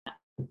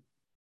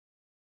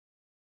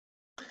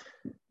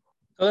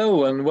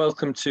Hello and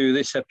welcome to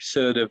this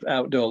episode of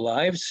Outdoor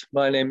Lives.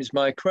 My name is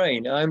Mike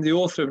Rain. I'm the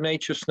author of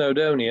Nature of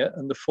Snowdonia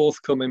and the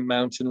forthcoming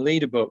Mountain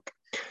Leader book.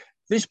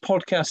 This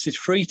podcast is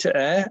free to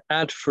air,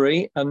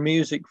 ad-free and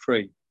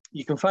music-free.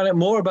 You can find out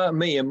more about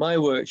me and my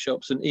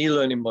workshops and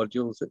e-learning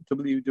modules at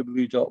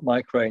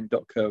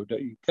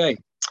www.mikerain.co.uk.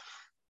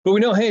 But we're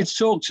not here to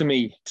talk to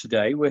me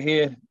today. We're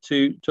here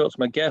to talk to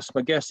my guest.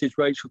 My guest is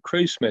Rachel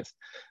Crewsmith.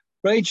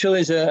 Rachel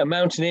is a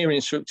mountaineering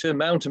instructor,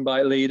 mountain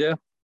bike leader,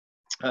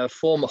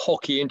 former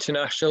hockey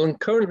international, and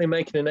currently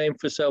making a name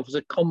for herself as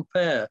a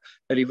compere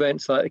at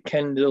events like the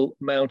Kendal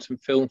Mountain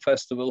Film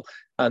Festival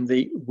and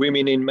the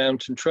Women in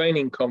Mountain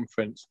Training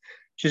Conference.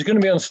 She's going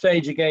to be on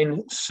stage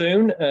again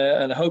soon,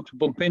 and I hope to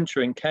bump into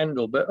her in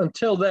Kendal. But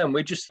until then,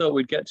 we just thought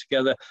we'd get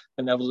together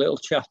and have a little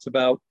chat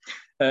about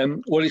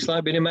what it's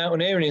like being a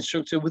mountaineering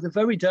instructor with a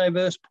very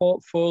diverse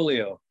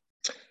portfolio.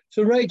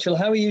 So, Rachel,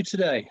 how are you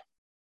today?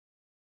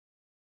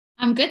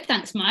 I'm good,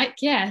 thanks, Mike.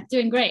 Yeah,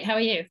 doing great. How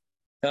are you?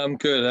 I'm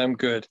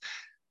good.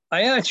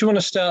 I actually want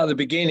to start at the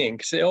beginning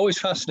because it always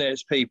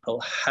fascinates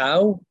people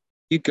how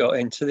you got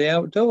into the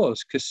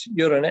outdoors, because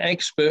you're an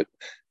expert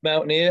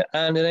mountaineer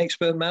and an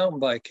expert mountain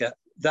biker.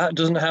 That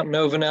doesn't happen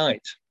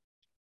overnight.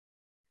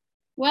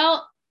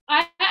 Well,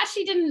 I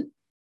actually didn't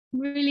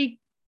really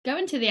go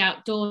into the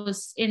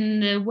outdoors in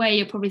the way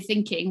you're probably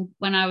thinking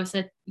when I was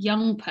a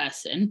young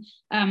person.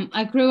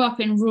 I grew up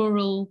in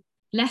rural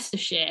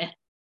Leicestershire.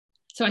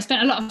 So I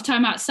spent a lot of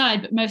time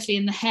outside, but mostly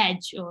in the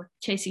hedge or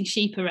chasing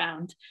sheep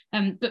around.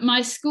 But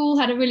my school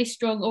had a really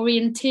strong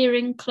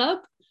orienteering club.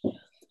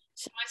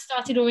 So I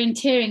started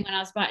orienteering when I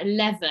was about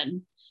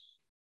 11.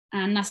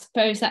 And I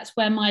suppose that's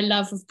where my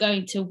love of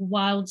going to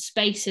wild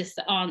spaces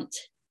that aren't,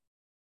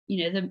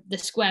 the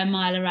square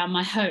mile around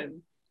my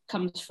home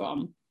comes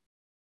from.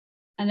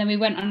 And then we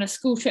went on a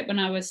school trip when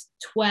I was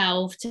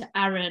 12 to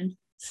Arran,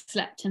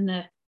 slept in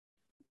the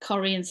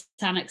Corrie and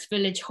Sannox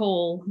Village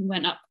Hall and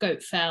went up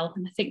Goat Fell,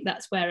 and I think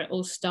that's where it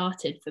all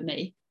started for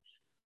me.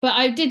 But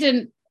I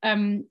didn't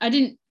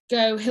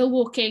go hill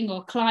walking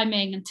or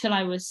climbing until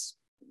I was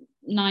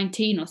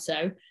 19 or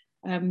so.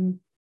 I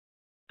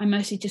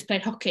mostly just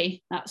played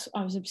hockey. I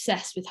was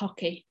obsessed with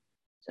hockey.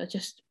 So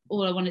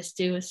all I wanted to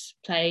do was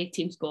play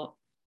team sport.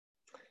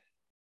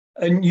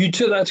 And you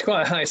took that to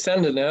quite a high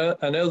standard now.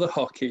 I know the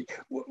hockey.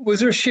 Was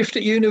there a shift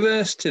at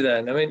university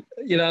then? I mean,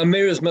 I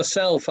mirrors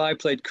myself. I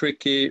played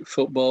cricket,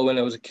 football when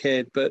I was a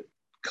kid, but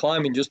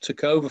climbing just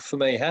took over for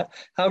me.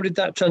 How did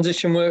that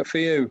transition work for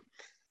you?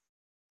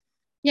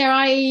 Yeah,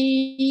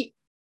 I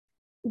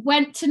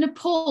went to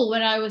Nepal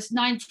when I was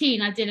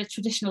 19. I did a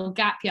traditional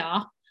gap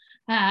year.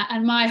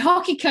 And my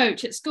hockey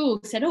coach at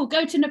school said, "Oh,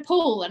 go to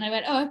Nepal." And I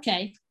went, "Oh,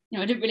 okay."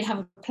 I didn't really have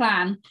a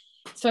plan.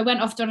 So I went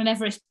off on an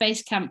Everest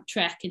base camp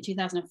trek in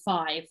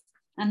 2005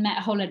 and met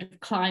a whole load of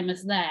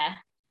climbers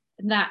there.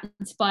 And that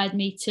inspired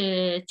me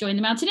to join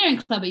the mountaineering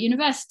club at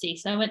university.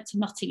 So I went to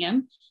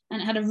Nottingham,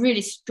 and it had a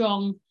really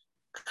strong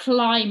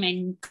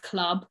climbing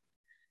club.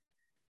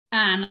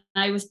 And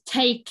I was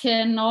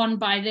taken on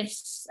by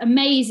this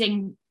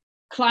amazing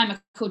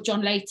climber called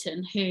John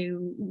Layton,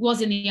 who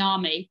was in the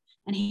army,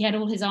 and he had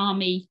all his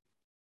army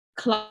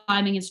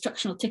climbing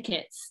instructional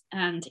tickets,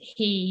 and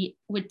he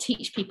would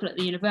teach people at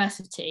the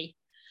university.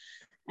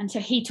 And so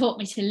he taught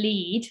me to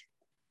lead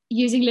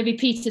using Libby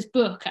Peters'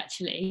 book,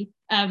 actually.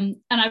 And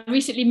I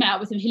recently met up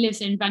with him. He lives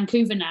in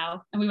Vancouver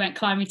now, and we went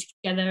climbing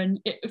together, and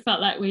it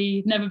felt like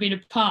we'd never been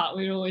apart.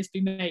 We'd always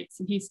been mates.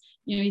 And he's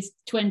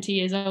 20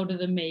 years older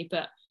than me,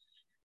 but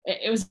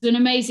it was an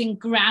amazing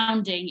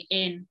grounding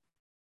in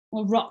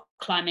rock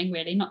climbing,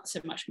 really, not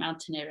so much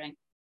mountaineering.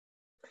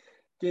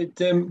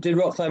 Did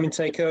rock climbing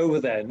take over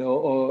then,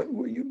 or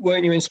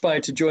weren't you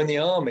inspired to join the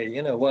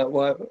army?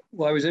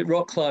 Why was it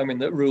rock climbing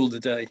that ruled the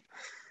day?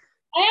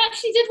 I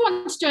actually did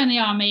want to join the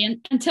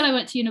army until I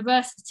went to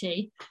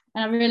university,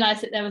 and I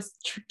realised that there was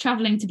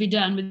travelling to be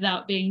done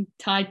without being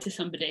tied to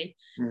somebody.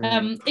 It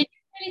didn't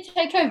really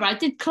take over. I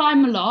did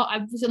climb a lot. I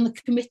was on the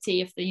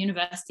committee of the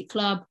university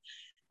club,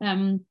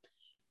 but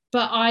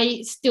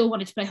I still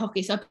wanted to play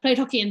hockey. So I played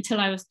hockey until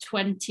I was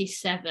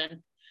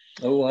 27.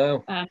 Oh,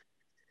 wow.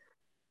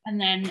 And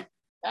then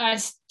I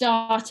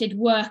started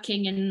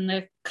working in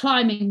the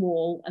climbing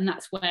wall, and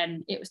that's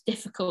when it was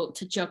difficult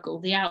to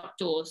juggle the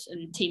outdoors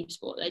and team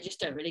sport. They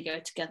just don't really go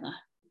together.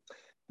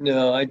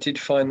 No, I did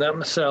find that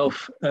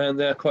myself, and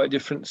they're quite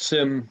different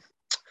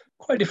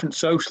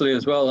socially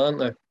as well, aren't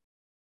they?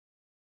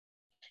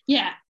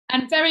 Yeah,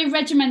 and very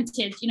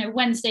regimented,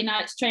 Wednesday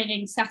nights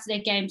training, Saturday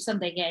game,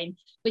 Sunday game,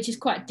 which is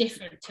quite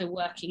different to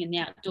working in the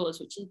outdoors,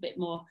 which is a bit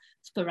more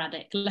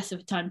sporadic, less of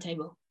a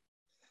timetable.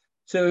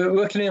 So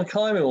working in a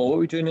climbing wall, what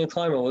were you doing in a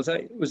climbing wall? Was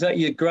that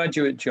your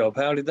graduate job?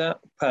 How did that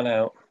pan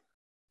out?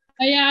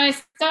 Yeah, I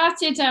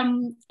started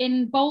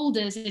in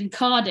Boulders in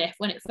Cardiff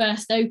when it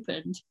first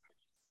opened,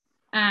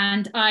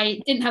 and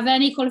I didn't have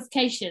any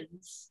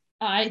qualifications.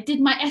 I did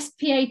my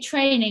SPA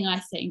training, I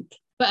think,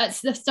 but at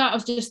the start I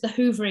was just the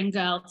hoovering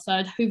girl, so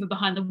I'd hoover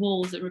behind the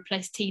walls and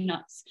replace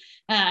T-nuts,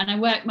 and I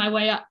worked my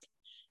way up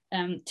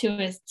to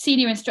a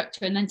senior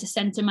instructor and then to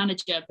centre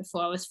manager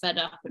before I was fed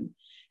up and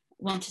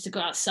wanted to go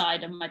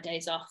outside on my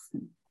days off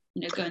and,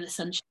 go in the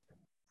sunshine.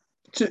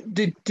 So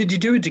did you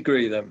do a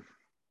degree then?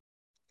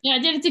 Yeah, I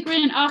did a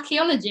degree in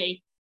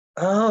archaeology.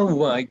 Oh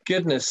my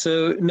goodness!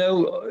 So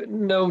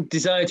no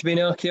desire to be an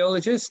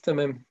archaeologist. I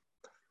mean,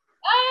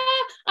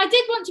 I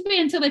did want to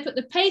be until they put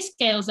the pay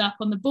scales up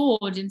on the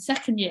board in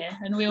second year,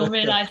 and we all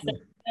realised that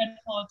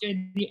more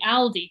doing the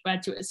Aldi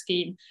graduate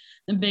scheme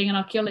than being an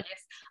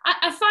archaeologist.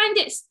 I find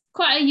it's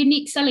quite a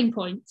unique selling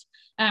point,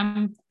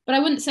 but I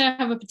wouldn't say I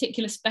have a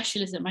particular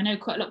specialism. I know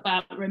quite a lot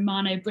about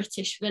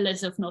Romano-British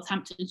villas of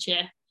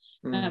Northamptonshire.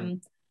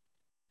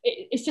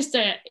 It's just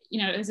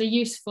it was a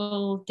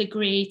useful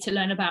degree to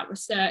learn about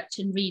research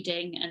and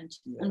reading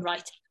and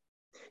writing.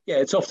 Yeah,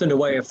 it's often a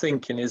way of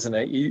thinking, isn't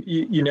it?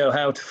 You know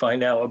how to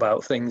find out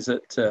about things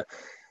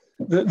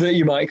that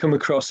you might come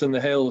across in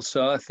the hills.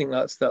 So I think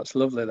that's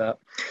lovely. That.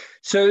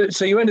 So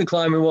you went to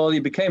climbing wall.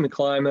 You became a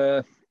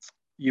climber.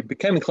 You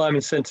became a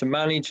climbing centre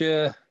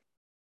manager.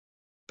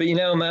 But you're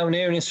now a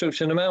mountaineering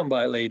instructor and a mountain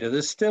bike leader.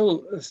 There's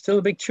still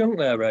a big chunk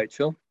there,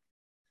 Rachel.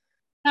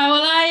 Oh,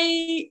 well,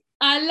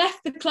 I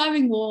left the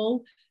climbing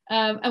wall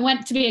and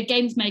went to be a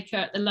games maker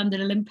at the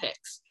London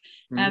Olympics.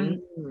 I went travelling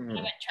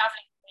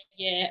for a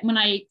year. When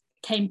I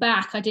came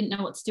back, I didn't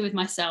know what to do with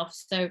myself.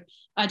 So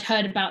I'd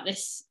heard about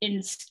this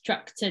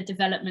instructor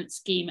development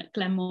scheme at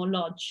Glenmore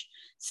Lodge.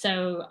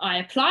 So I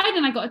applied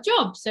and I got a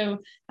job. So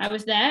I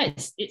was there.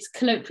 It's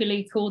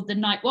colloquially called the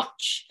Night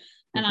Watch.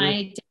 And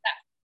I did that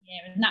for a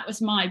year. And that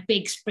was my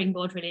big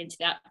springboard really into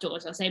the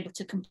outdoors. I was able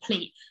to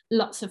complete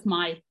lots of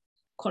my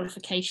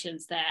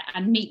qualifications there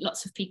and meet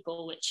lots of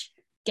people, which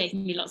gave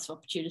me lots of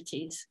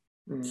opportunities.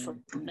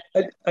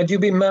 Had you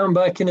been mountain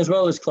biking as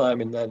well as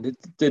climbing then?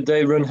 Did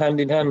they run hand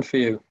in hand for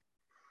you?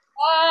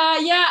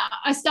 Yeah,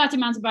 I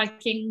started mountain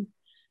biking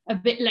a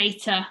bit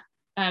later.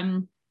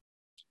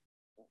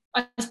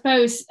 I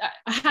suppose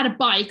I had a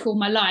bike all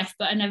my life,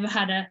 but I never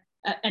had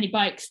any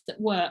bikes that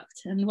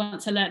worked. And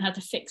once I learned how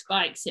to fix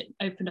bikes, it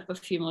opened up a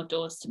few more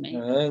doors to me.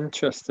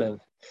 Interesting.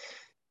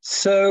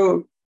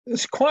 So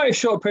it's quite a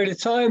short period of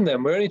time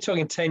then. We're only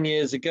talking 10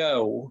 years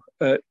ago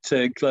at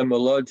Glenmore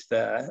Lodge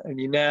there, and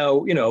you're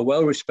now, a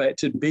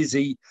well-respected,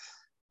 busy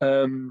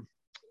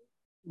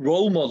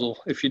role model,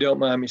 if you don't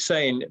mind me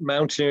saying,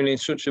 mountaineering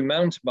instructor,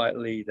 mountain bike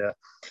leader.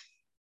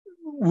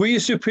 Were you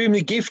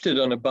supremely gifted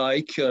on a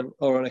bike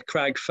or on a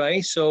crag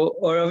face,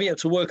 or have you had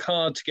to work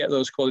hard to get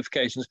those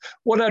qualifications?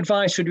 What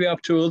advice would you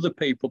have to other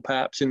people,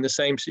 perhaps in the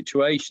same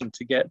situation,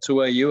 to get to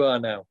where you are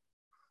now?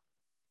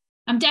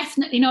 I'm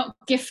definitely not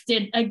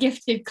a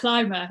gifted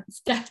climber. It's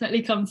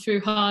definitely come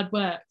through hard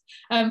work.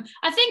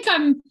 I think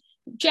I'm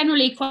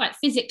generally quite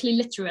physically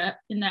literate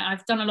in that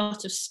I've done a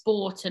lot of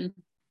sport and,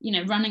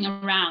 running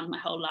around my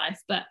whole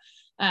life, but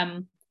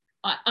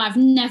I've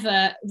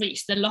never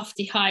reached the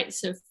lofty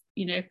heights of,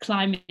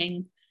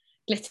 climbing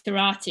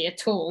glitterati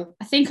at all.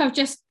 I think I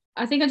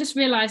just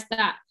realized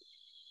that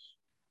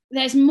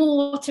there's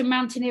more to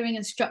mountaineering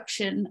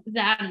instruction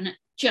than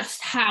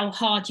just how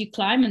hard you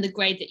climb and the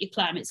grade that you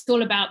climb. It's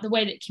all about the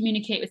way that you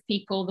communicate with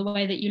people, the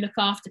way that you look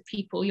after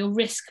people, your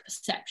risk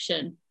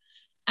perception,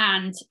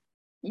 and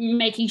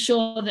making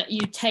sure that you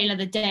tailor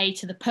the day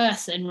to the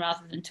person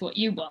rather than to what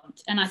you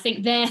want. And I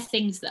think they're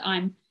things that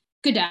I'm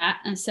good at.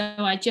 And so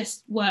I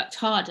just worked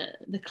hard at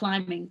the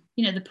climbing,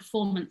 the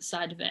performance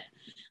side of it.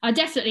 I'm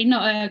definitely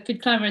not a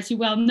good climber, as you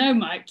well know,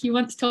 Mike. You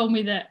once told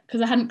me that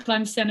because I hadn't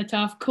climbed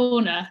Cenotaph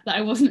Corner, that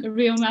I wasn't a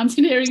real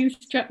mountaineering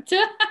instructor.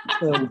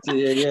 Oh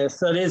dear, yes,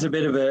 that is a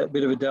bit of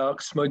a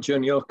dark smudge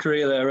on your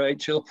career there,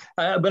 Rachel.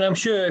 But I'm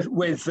sure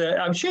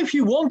if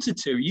you wanted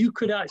to, you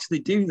could actually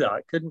do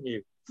that, couldn't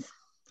you?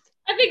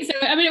 I think so.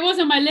 I mean, it was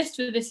on my list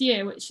for this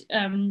year, which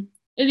the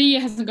year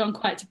hasn't gone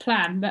quite to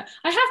plan. But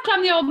I have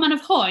climbed the Old Man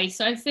of Hoy,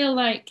 so I feel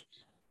like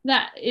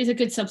that is a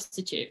good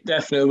substitute.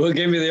 Definitely. We'll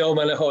give you the Old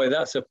Man of Hoy.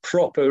 That's a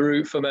proper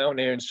route for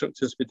mountaineer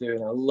instructors to be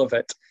doing. I love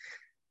it.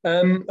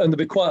 And there'll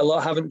be quite a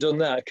lot haven't done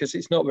that because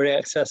it's not very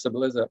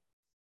accessible, is it?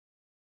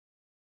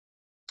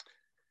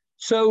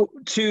 So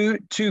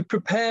to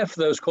prepare for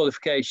those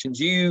qualifications,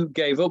 you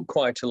gave up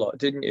quite a lot,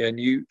 didn't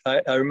you?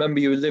 And I remember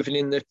you were living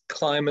in the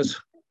Climbers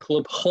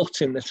Club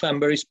hut in the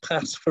Llanberis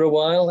Pass for a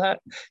while.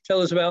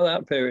 Tell us about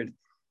that period.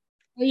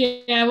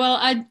 Yeah, well,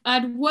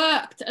 I'd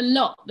worked a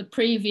lot the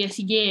previous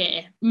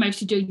year,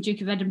 mostly doing Duke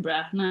of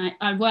Edinburgh, and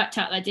I worked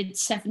out that I did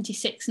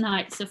 76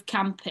 nights of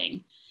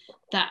camping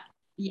that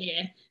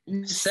year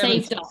and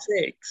 76. saved up.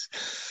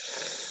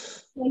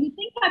 Well, you'd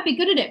think I'd be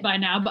good at it by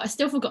now, but I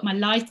still forgot my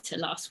lighter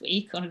last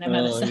week on an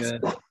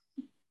MLSS.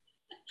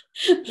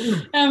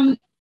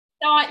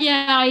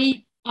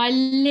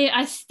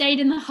 I stayed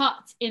in the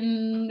hut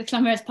in the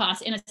Llanberis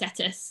Pass in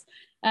Asetus,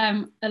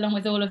 along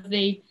with all of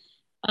the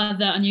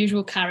other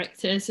unusual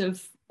characters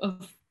of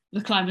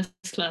the Climbers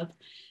Club,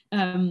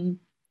 and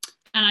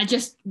I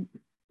just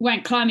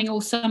went climbing all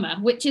summer,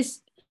 which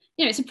is,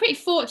 it's a pretty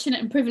fortunate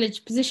and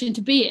privileged position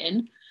to be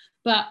in,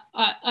 but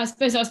I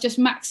suppose I was just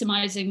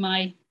maximising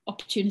my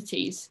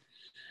opportunities.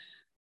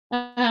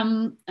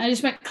 I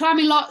just went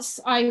climbing lots.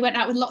 I went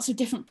out with lots of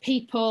different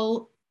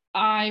people.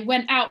 I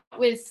went out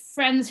with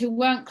friends who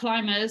weren't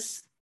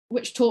climbers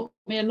which taught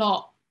me a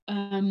lot.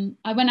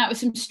 I went out with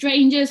some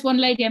strangers. One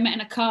lady I met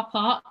in a car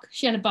park,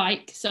 she had a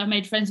bike, so I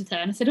made friends with her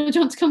and I said, oh, do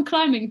you want to come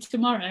climbing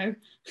tomorrow?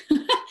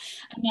 And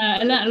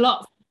I learned a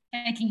lot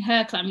from making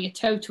her climbing, a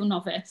total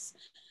novice.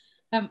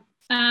 And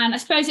I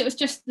suppose it was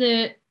just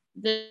the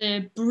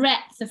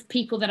breadth of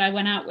people that I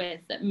went out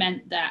with that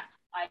meant that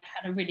I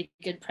had a really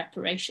good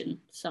preparation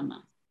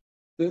summer.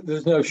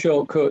 There's no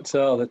shortcuts,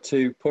 are there,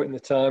 to putting the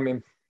time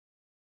in?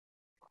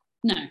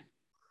 No.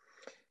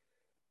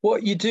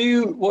 What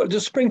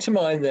does spring to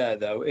mind there,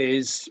 though,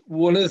 is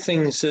one of the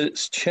things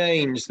that's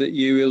changed that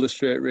you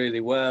illustrate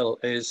really well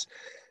is,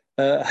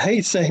 I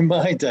hate saying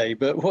my day,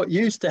 but what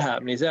used to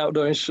happen is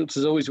outdoor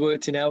instructors always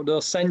worked in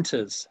outdoor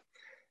centres.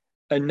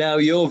 And now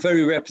you're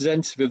very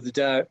representative of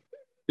the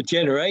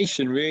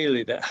generation,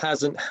 really, that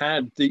hasn't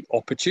had the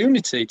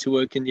opportunity to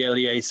work in the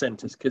LEA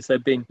centres because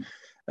they've been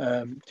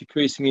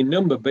decreasing in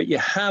number. But you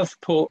have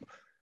put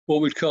what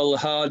we'd call the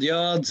hard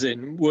yards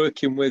in,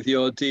 working with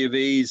your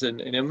DVs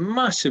and in a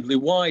massively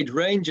wide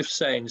range of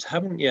settings,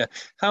 haven't you?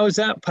 How has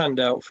that panned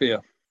out for you?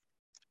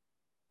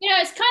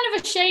 It's kind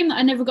of a shame that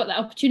I never got that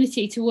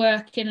opportunity to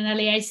work in an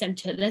LEA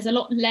centre. There's a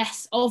lot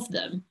less of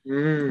them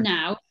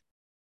now.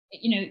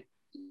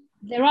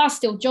 There are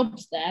still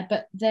jobs there,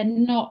 but there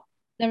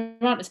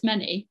aren't as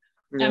many.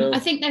 No. I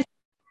think there's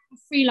a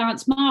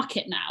freelance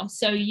market now,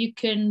 so you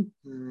can,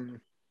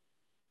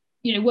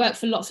 work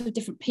for lots of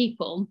different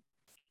people.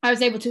 I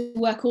was able to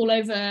work all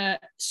over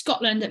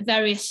Scotland at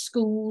various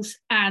schools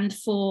and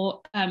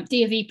for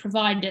DOV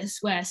providers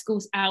where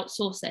schools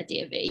outsource their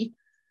DOV.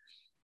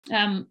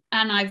 And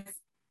I've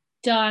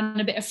done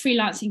a bit of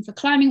freelancing for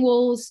climbing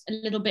walls, a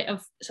little bit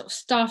of sort of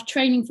staff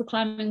training for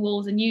climbing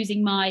walls, and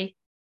using my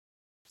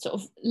sort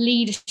of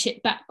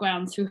leadership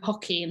background through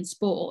hockey and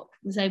sport,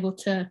 was able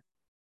to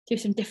do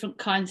some different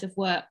kinds of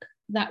work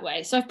that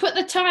way. So I've put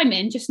the time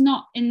in, just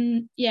not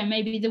in,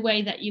 maybe the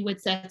way that you would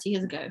 30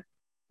 years ago.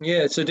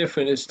 Yeah, it's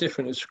different.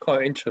 It's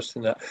quite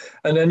interesting, that.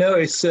 And I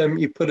noticed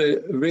you put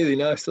a really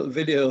nice little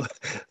video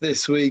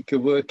this week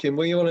of working.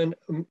 Were you on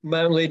a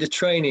Mountain Leader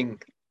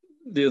training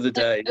the other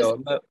day?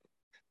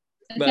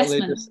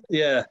 Assessment.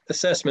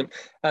 Assessment.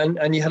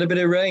 And you had a bit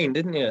of rain,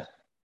 didn't you?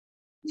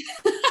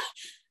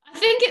 I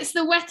think it's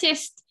the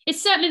wettest.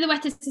 It's certainly the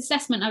wettest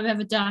assessment I've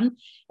ever done.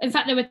 In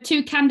fact, there were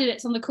 2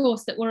 candidates on the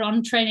course that were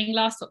on training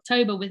last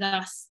October with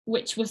us,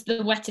 which was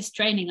the wettest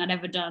training I'd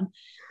ever done.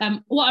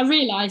 What I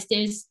realised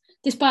is,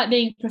 despite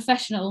being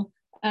professional,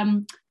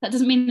 that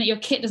doesn't mean that your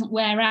kit doesn't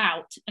wear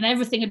out, and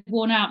everything had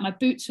worn out. My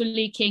boots were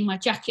leaking, my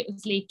jacket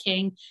was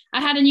leaking.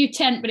 I had a new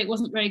tent, but it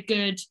wasn't very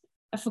good.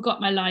 I forgot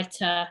my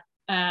lighter.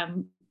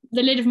 The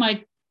lid of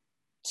my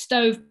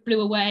stove blew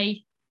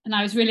away, and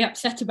I was really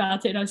upset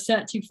about it. And I was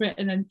searching for it,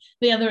 and then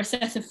the other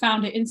assessor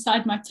found it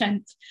inside my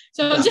tent.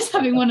 So I was just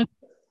having one of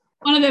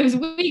those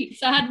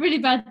weeks. I had really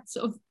bad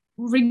sort of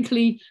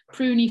wrinkly,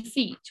 pruny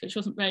feet, which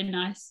wasn't very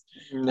nice.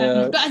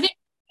 No. But I think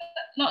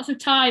lots of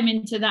time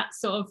into that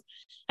sort of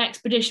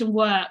expedition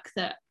work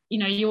that,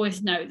 you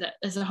always know that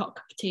there's a hot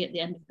cup of tea at the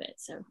end of it,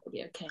 so it'll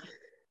be okay.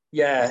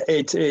 Yeah,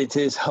 it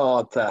is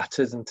hard, that,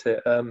 isn't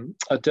it?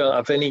 I don't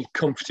have any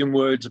comforting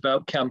words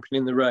about camping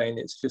in the rain.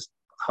 It's just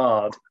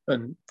hard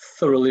and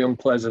thoroughly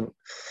unpleasant.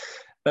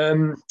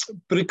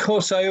 But of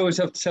course, I always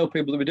have to tell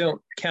people that we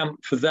don't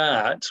camp for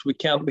that. We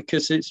camp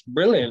because it's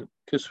brilliant,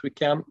 because we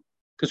camp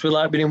because we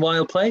like being in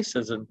wild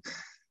places and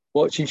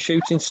watching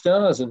shooting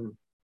stars and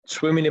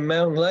swimming in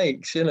mountain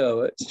lakes.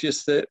 It's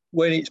just that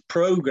when it's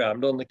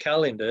programmed on the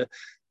calendar,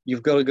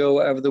 you've got to go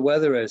whatever the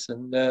weather is,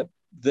 and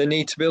they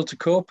need to be able to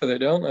cope with it,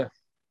 don't they?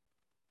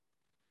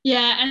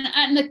 Yeah,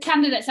 and the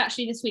candidates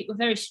actually this week were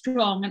very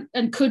strong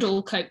and could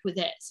all cope with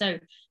it. So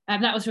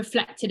that was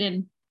reflected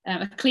in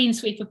a clean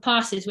sweep of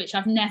passes, which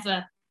I've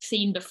never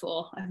seen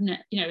before.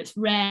 It's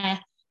rare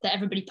that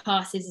everybody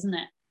passes, isn't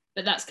it?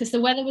 But that's because the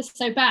weather was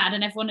so bad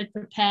and everyone had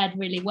prepared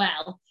really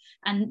well,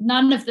 and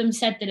none of them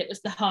said that it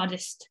was the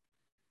hardest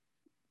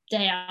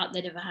day out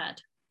they'd ever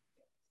had.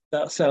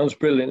 That sounds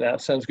brilliant.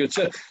 That sounds good.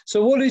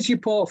 So what is your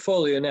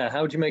portfolio now?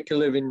 How do you make a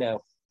living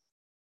now?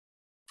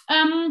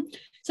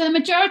 So the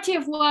majority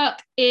of work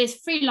is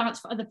freelance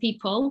for other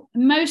people.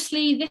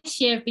 Mostly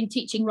this year I've been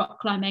teaching rock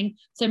climbing,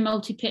 so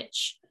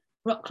multi-pitch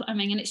rock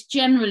climbing, and it's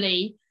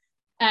generally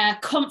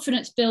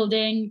confidence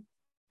building,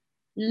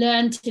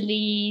 learn to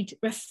lead,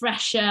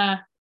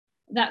 refresher,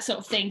 that sort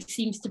of thing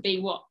seems to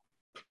be what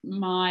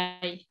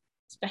my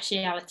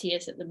speciality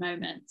is at the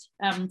moment.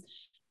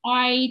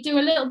 I do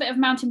a little bit of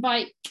mountain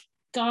bike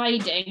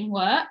guiding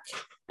work,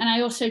 and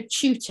I also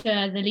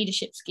tutor the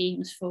leadership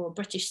schemes for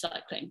British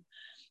cycling.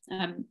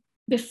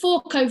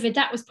 Before COVID,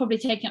 that was probably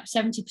taking up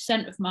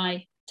 70% of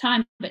my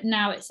time, but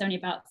now it's only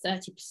about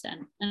 30%.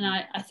 And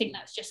I think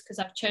that's just because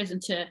I've chosen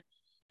to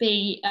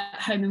be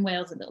at home in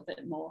Wales a little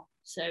bit more.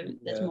 So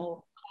there's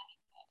more.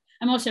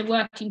 I'm also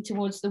working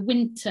towards the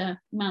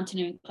winter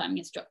mountaineering climbing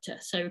instructor.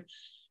 So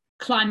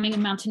climbing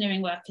and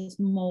mountaineering work is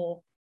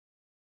more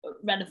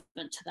relevant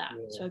to that.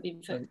 Yeah. So I've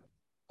been focused.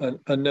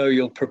 I know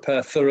you'll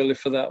prepare thoroughly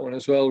for that one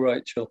as well,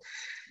 Rachel.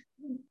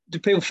 Do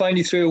people find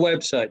you through a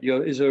website?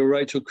 Is there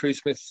a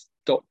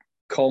rachelcruisesmith.com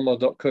 .com or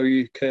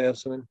 .co.uk or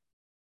something?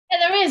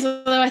 Yeah, there is,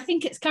 although I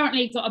think it's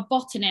currently got a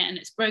bot in it and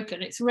it's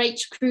broken. It's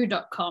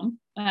rachcrew.com.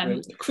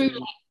 Crew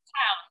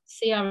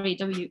like town,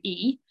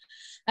 CREWE.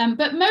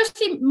 But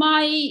mostly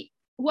my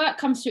work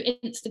comes through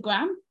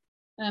Instagram.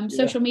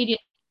 Social media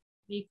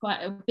be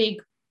quite a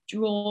big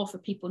draw for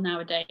people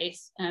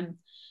nowadays. And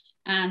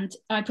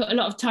I put a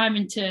lot of time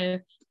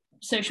into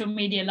social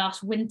media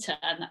last winter,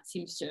 and that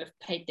seems to have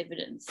paid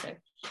dividends. So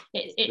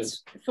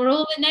it's for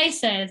all the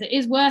naysayers, it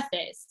is worth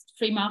it. It's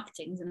free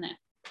marketing, isn't it?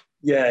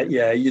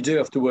 Yeah, you do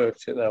have to work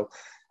it though.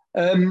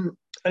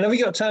 And have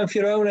you got time for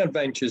your own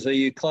adventures? Are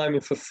you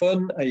climbing for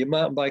fun? Are you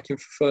mountain biking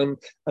for fun?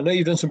 I know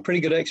you've done some pretty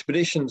good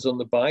expeditions on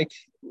the bike.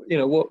 You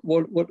know,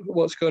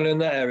 what's going on in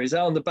that area? Is that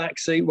on the back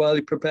seat while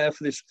you prepare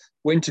for this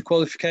winter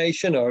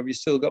qualification, or have you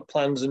still got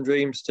plans and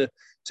dreams to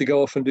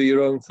go off and do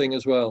your own thing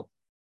as well?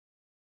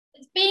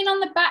 It's been on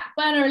the back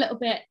burner a little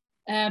bit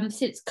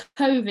since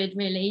COVID,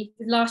 really.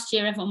 Last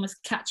year, everyone was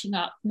catching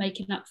up,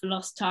 making up for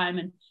lost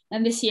time.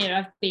 And this year,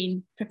 I've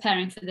been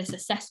preparing for this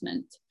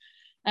assessment.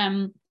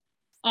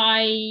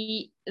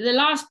 The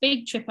last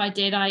big trip I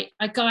did, I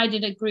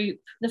guided a group,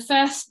 the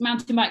first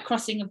mountain bike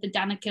crossing of the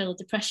Danakil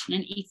Depression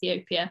in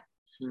Ethiopia,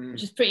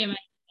 which is pretty amazing.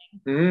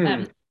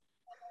 I've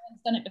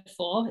done it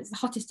before. It's the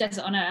hottest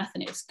desert on earth,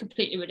 and it was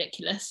completely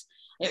ridiculous.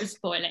 It was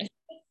boiling,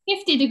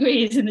 50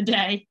 degrees in the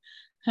day,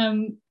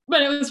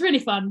 but it was really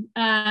fun.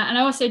 And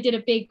I also did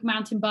a big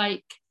mountain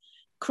bike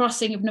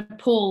crossing of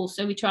Nepal.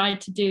 So we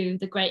tried to do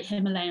the Great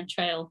Himalayan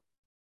Trail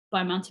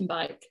by mountain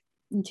bike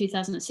in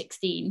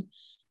 2016.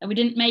 And we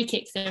didn't make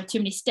it because there were too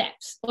many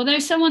steps. Although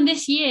someone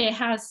this year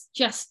has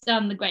just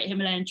done the Great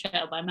Himalayan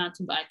Trail by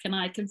mountain bike, and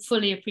I can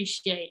fully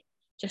appreciate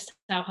just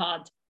how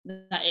hard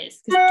that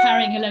is, because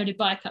carrying a loaded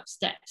bike up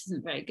steps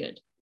isn't very good.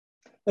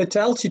 At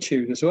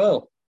altitude as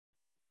well.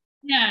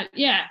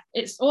 Yeah,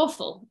 it's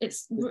awful.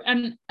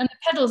 And the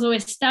pedals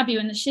always stab you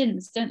in the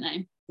shins, don't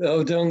they?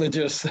 Oh, don't they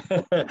just?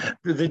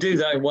 They do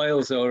that in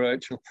Wales, though,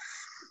 Rachel.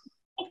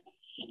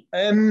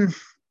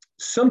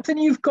 Something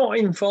you've got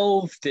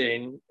involved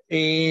in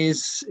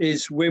is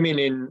women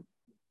in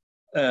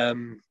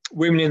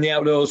the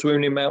outdoors,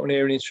 women in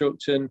mountaineering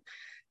instruction.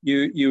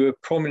 You were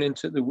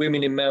prominent at the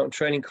Women in Mountain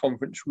Training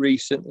Conference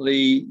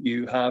recently.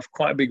 You have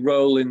quite a big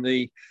role in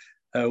the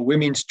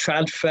Women's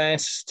Trad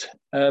Fest,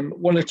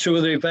 one or two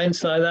other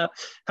events like that.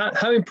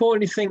 How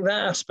important do you think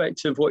that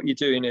aspect of what you're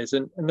doing is?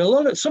 And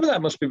some of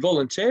that must be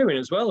volunteering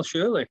as well,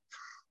 surely.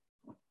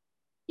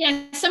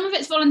 Yeah, some of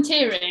it's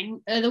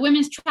volunteering. The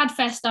Women's Trad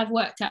Fest I've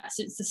worked at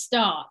since the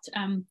start.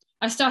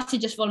 I started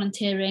just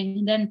volunteering,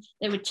 and then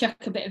they would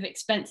chuck a bit of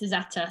expenses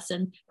at us.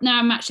 And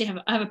now I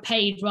have a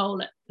paid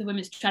role at the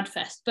Women's Trad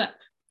Fest. But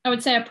I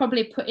would say I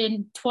probably put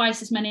in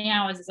twice as many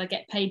hours as I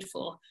get paid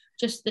for.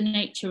 Just the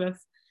nature of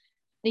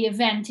the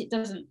event, it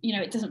doesn't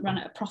run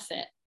at a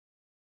profit,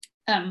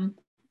 and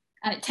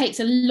it takes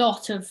a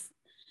lot of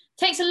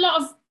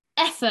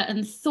effort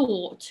and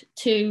thought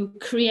to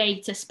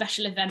create a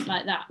special event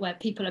like that, where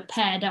people are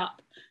paired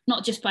up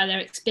not just by their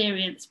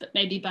experience, but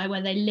maybe by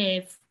where they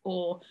live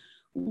or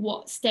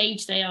what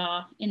stage they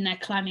are in their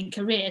climbing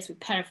careers. We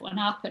pair everyone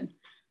up, and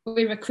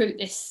we recruit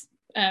this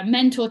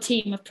mentor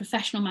team of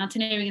professional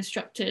mountaineering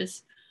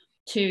instructors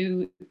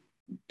to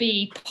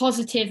be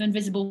positive and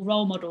visible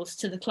role models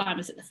to the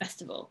climbers at the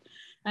festival.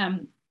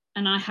 And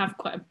I have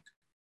quite a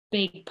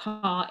big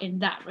part in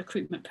that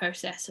recruitment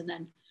process, and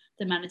then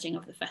the managing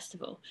of the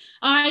festival.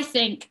 I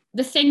think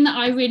the thing that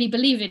I really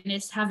believe in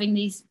is having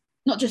these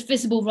not just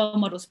visible role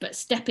models, but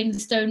stepping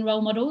stone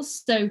role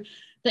models, so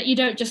that you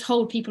don't just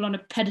hold people on a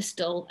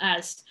pedestal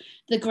as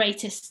the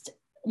greatest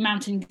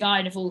mountain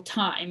guide of all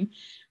time,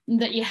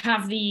 that you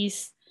have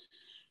these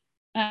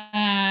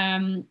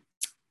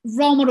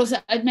role models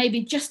that are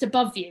maybe just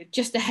above you,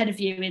 just ahead of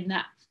you in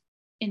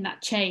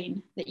that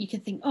chain, that you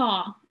could think,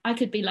 oh, I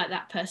could be like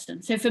that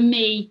person. So for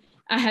me,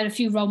 I had a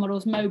few role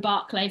models. Mo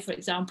Barclay, for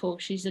example,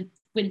 she's a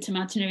winter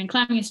mountaineering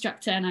climbing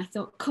instructor, and I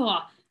thought, cool,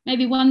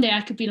 maybe one day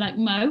I could be like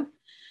Mo.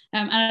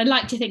 And I'd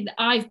like to think that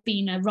I've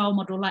been a role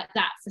model like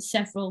that for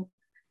several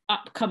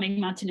upcoming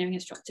mountaineering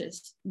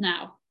instructors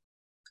now.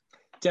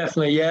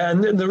 Definitely, yeah.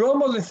 And the role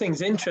model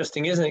thing's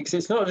interesting, isn't it? Because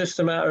it's not just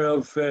a matter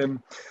of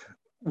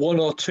one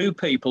or two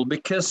people,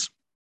 because,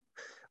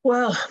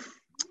 well,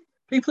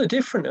 people are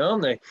different,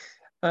 aren't they?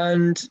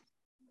 And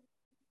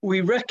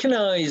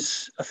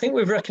I think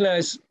we've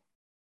recognized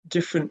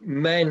different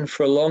men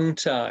for a long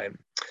time,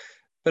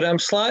 but I'm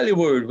slightly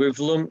worried we've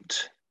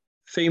lumped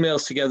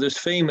females together as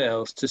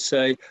females to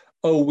say,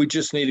 oh, we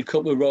just need a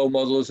couple of role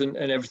models and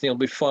everything will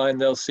be fine.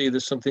 They'll see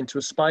there's something to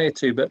aspire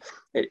to. But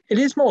it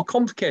is more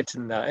complicated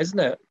than that, isn't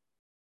it?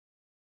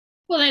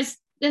 Well, there's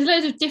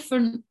loads of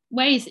different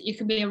ways that you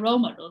can be a role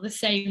model, the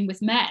same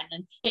with men.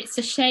 And it's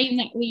a shame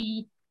that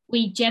we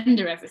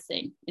gender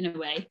everything in a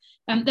way.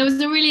 There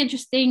was a really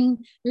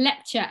interesting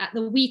lecture at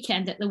the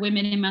weekend at the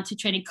Women in Mountain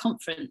Training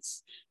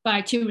Conference by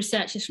two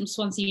researchers from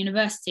Swansea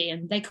University,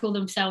 and they call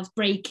themselves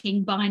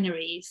breaking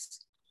binaries.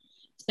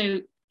 So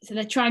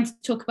they're trying to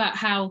talk about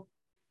how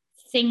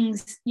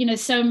things,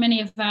 so many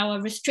of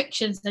our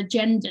restrictions are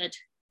gendered,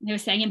 they were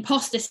saying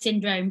imposter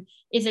syndrome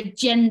is a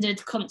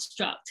gendered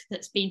construct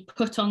that's been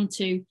put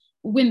onto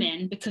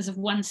women because of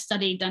one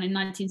study done in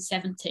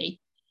 1970,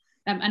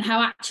 and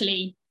how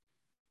actually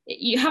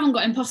you haven't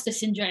got imposter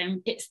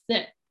syndrome. It's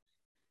that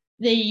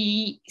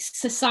the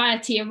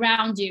society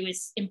around you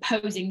is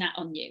imposing that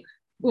on you.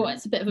 Well,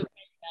 it's a bit of a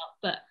breakout,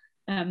 but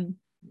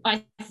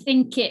I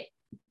think it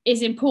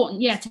is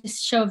important, to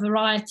show a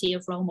variety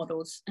of role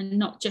models and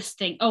not just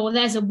think, oh, well,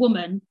 there's a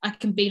woman, I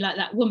can be like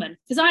that woman.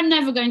 Because I'm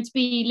never going to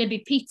be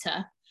Libby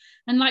Peter.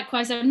 And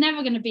likewise, I'm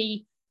never going to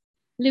be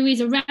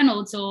Louisa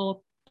Reynolds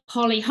or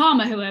Holly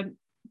Harmer, who are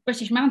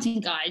British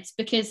mountain guides,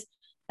 because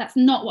that's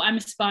not what I'm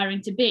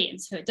aspiring to be.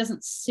 And so it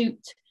doesn't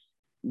suit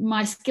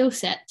my skill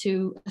set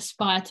to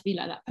aspire to be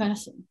like that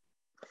person.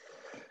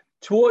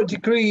 To what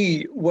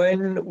degree,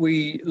 when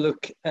we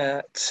look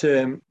at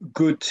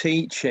good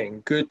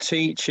teaching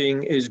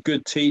is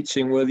good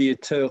teaching, whether you're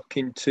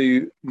talking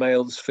to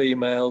males,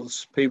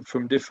 females, people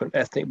from different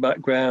ethnic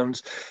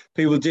backgrounds,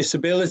 people with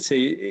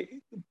disability, it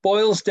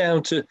boils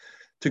down to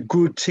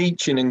good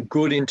teaching and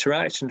good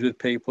interactions with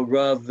people,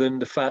 rather than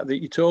the fact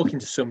that you're talking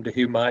to somebody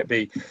who might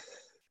be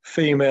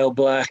female,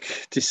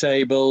 black,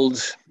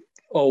 disabled,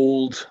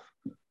 old,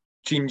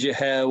 ginger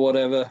hair,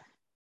 whatever.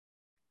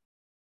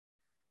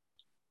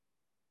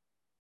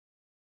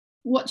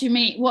 What do you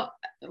mean? What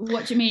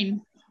do you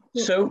mean?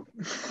 So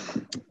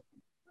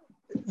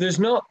there's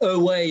not a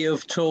way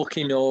of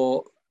talking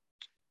or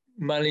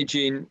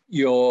managing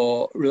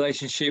your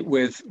relationship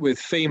with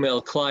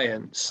female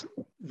clients.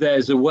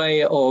 There's a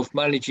way of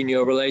managing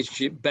your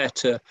relationship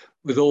better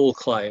with all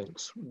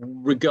clients,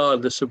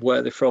 regardless of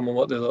where they're from and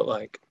what they look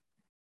like.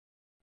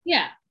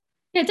 Yeah,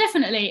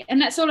 definitely.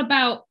 And that's all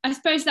about, I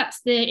suppose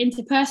that's the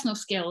interpersonal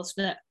skills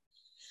that,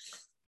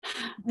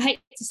 I hate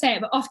to say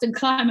it, but often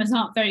climbers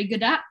aren't very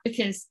good at,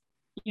 because,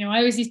 I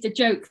always used to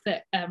joke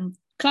that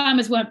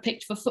climbers weren't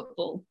picked for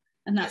football,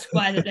 and that's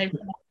why that they've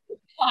been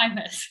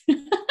climbers.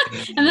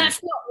 And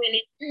that's not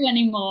really true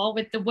anymore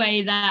with the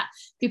way that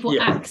people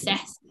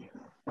access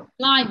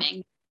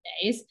climbing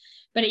these days,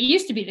 but it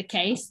used to be the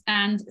case.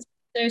 And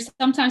so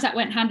sometimes that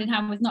went hand in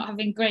hand with not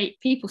having great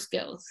people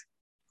skills.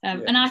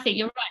 And I think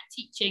you're right,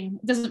 teaching,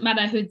 it doesn't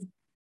matter who,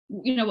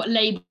 what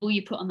label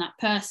you put on that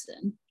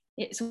person.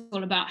 It's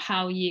all about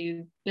how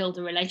you build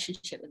a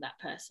relationship with that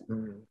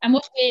person. And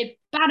what we're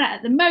bad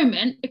at the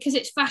moment, because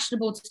it's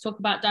fashionable to talk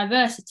about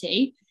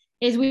diversity,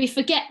 is we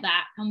forget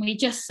that, and we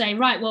just say,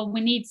 right, well,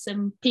 we need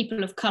some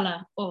people of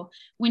colour, or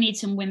we need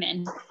some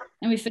women,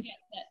 and we forget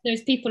that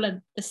those people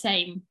are the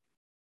same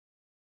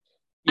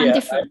and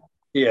different.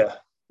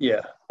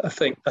 I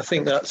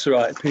think that's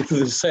right. People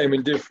are the same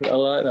and different. I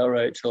like that,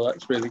 Rachel.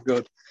 That's really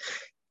good.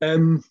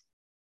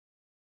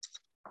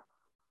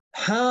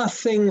 Are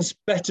things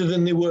better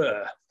than they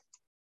were?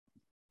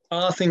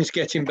 Are things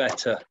getting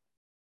better?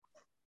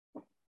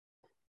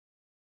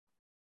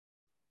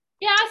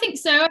 Yeah, I think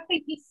so. I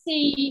think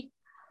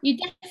you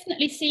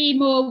definitely see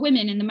more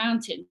women in the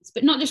mountains,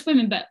 but not just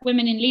women, but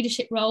women in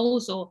leadership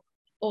roles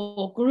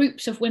or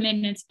groups of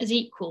women as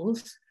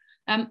equals.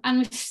 And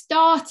we're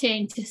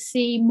starting to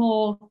see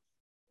more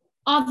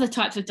other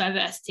types of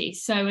diversity.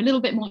 So a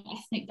little bit more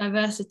ethnic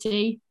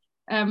diversity.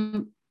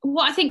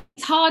 What I think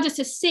is harder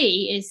to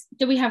see is,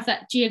 do we have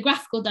that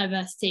geographical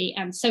diversity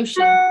and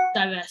social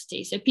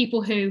diversity? So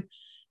people who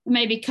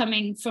may be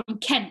coming from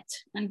Kent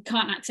and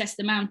can't access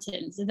the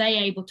mountains, are they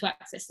able to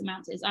access the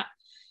mountains?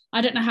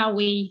 I don't know how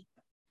we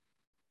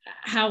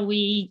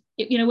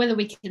whether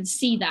we can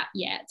see that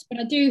yet, but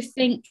I do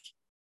think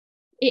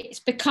it's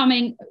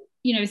becoming,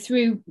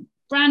 through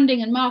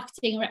branding and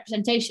marketing and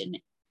representation,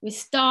 we're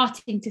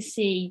starting to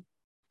see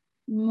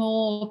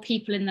more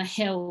people in the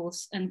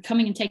hills and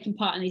coming and taking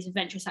part in these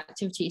adventurous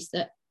activities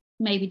that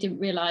maybe didn't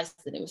realise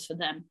that it was for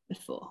them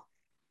before.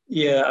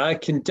 Yeah, I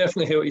can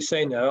definitely hear what you're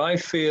saying now. I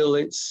feel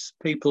it's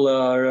people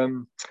are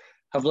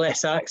have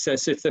less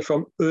access if they're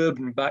from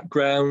urban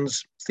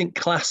backgrounds. I think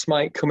class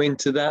might come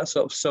into that,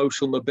 sort of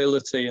social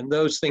mobility, and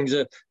those things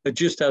are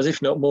just as,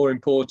 if not more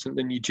important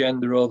than your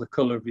gender or the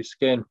colour of your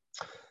skin.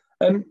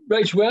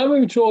 Rachel, we are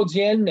moving towards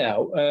the end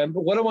now,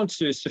 but what I want to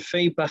do is to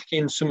feed back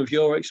in some of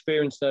your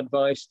experience and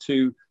advice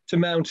to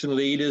mountain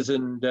leaders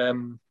and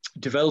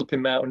developing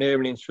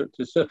mountaineering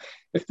instructors. So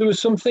if there were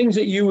some things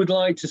that you would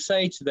like to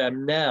say to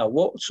them now,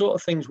 what sort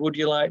of things would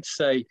you like to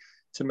say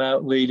to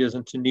mountain leaders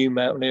and to new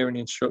mountaineering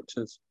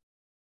instructors?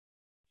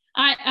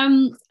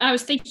 I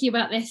was thinking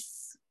about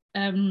this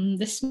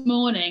this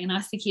morning, and I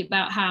was thinking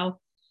about how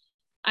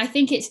I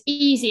think it's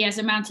easy as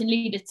a mountain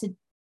leader to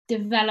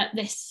develop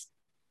this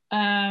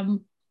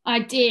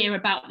idea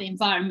about the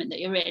environment that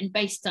you're in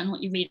based on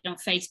what you read on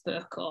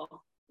Facebook or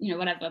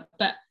whatever.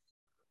 But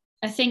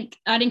I think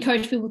I'd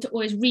encourage people to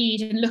always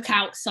read and look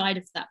outside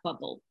of that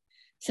bubble.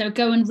 So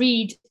go and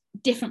read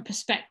different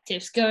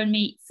perspectives, go and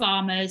meet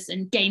farmers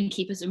and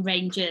gamekeepers and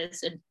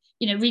rangers, and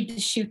read the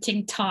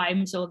Shooting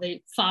Times or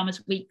the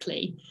Farmers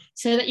Weekly,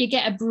 so that you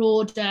get a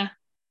broader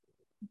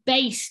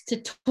base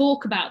to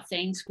talk about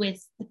things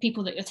with the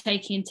people that you're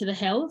taking into the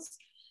hills.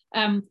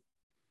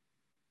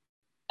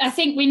 I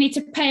think we need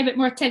to pay a bit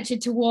more attention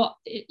to what,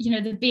 you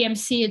know, the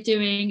BMC are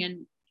doing,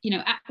 and, you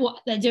know,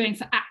 what they're doing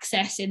for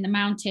access in the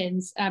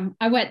mountains.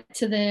 I went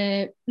to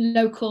the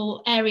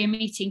local area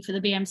meeting for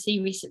the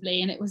BMC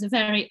recently, and it was a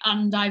very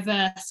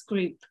undiverse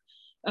group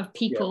of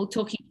people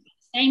talking about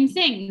the same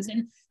things.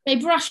 And they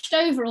brushed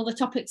over all the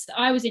topics that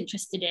I was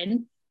interested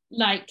in,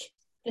 like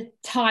the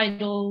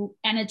tidal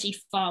energy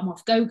farm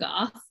off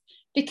Gogarth,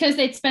 because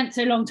they'd spent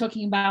so long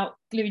talking about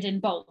glued-in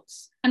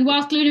bolts. And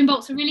whilst glued-in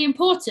bolts are really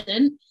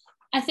important,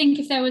 I think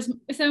if there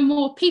were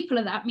more people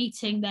at that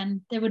meeting,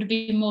 then there would have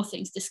been more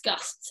things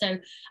discussed. So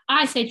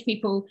I say to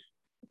people,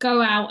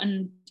 go out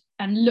and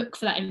look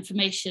for that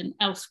information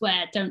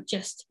elsewhere. Don't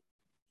just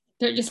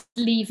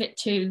leave it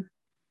to,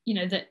 you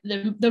know,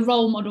 the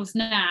role models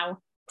now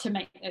to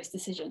make those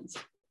decisions.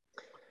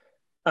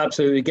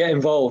 Absolutely, get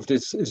involved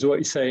is what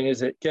you're saying,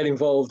 is it? Get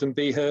involved and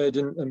be heard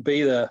and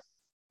be there.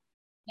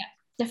 Yeah,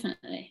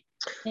 definitely.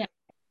 Yeah.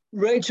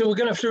 Rachel, we're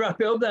going to have to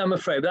wrap it up there, I'm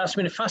afraid, but that's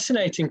been a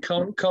fascinating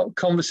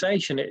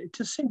conversation. It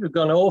just seems to have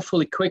gone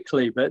awfully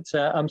quickly, but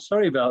I'm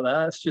sorry about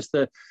that. It's just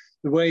the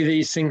way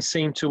these things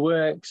seem to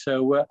work.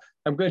 So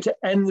I'm going to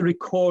end the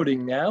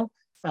recording now,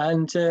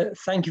 and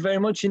thank you very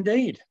much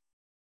indeed.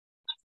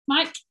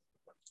 Mike.